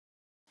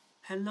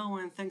Hello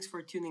and thanks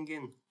for tuning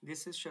in.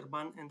 This is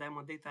Sherban and I'm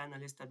a data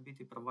analyst at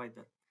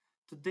btProvider.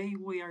 Today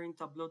we are in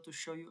Tableau to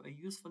show you a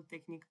useful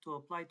technique to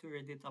apply to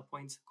your data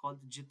points called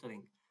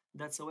jittering.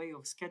 That's a way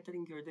of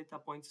scattering your data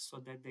points so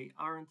that they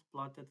aren't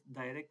plotted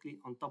directly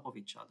on top of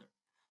each other.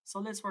 So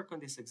let's work on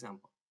this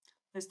example.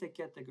 Let's take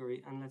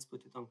category and let's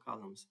put it on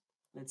columns.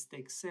 Let's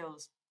take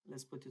sales,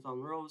 let's put it on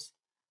rows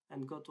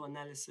and go to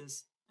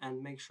analysis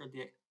and make sure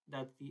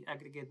that the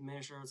aggregate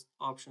measures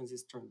options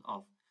is turned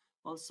off.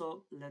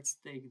 Also, let's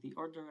take the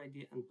order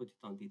ID and put it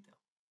on detail.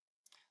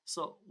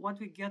 So what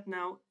we get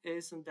now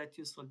isn't that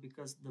useful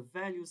because the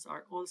values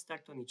are all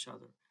stacked on each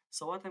other.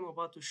 So what I'm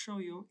about to show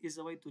you is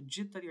a way to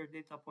jitter your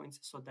data points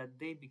so that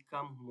they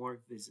become more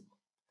visible.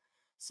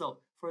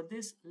 So for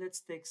this,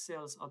 let's take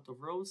sales out of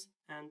rows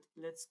and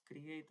let's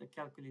create a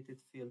calculated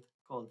field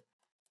called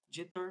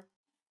jitter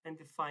and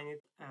define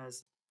it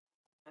as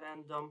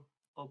random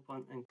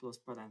open and close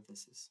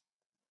parentheses.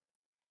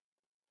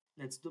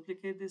 Let's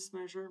duplicate this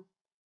measure.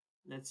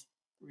 Let's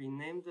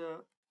rename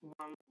the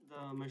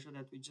measure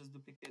that we just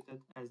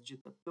duplicated as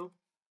jitter2.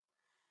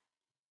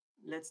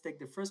 Let's take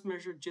the first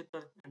measure,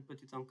 jitter, and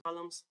put it on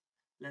columns.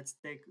 Let's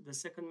take the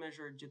second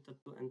measure,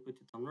 jitter2, and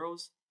put it on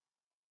rows.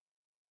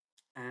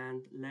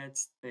 And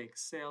let's take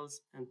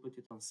sales and put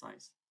it on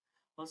size.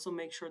 Also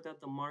make sure that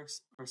the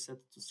marks are set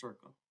to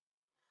circle.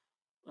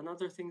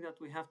 Another thing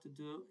that we have to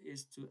do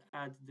is to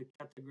add the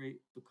category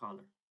to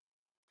color.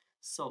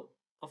 So,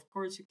 of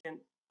course, you can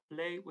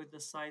play with the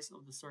size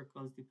of the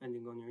circles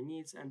depending on your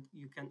needs, and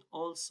you can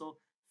also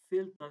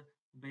filter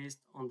based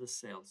on the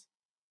sales.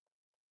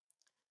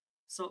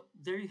 So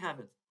there you have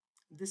it.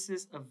 This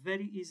is a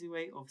very easy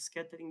way of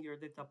scattering your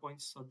data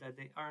points so that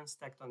they aren't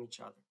stacked on each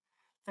other.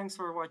 Thanks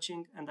for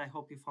watching, and I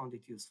hope you found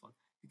it useful.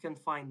 You can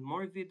find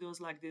more videos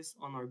like this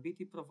on our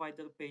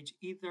btProvider page,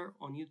 either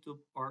on YouTube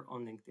or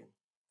on LinkedIn.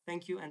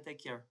 Thank you and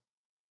take care.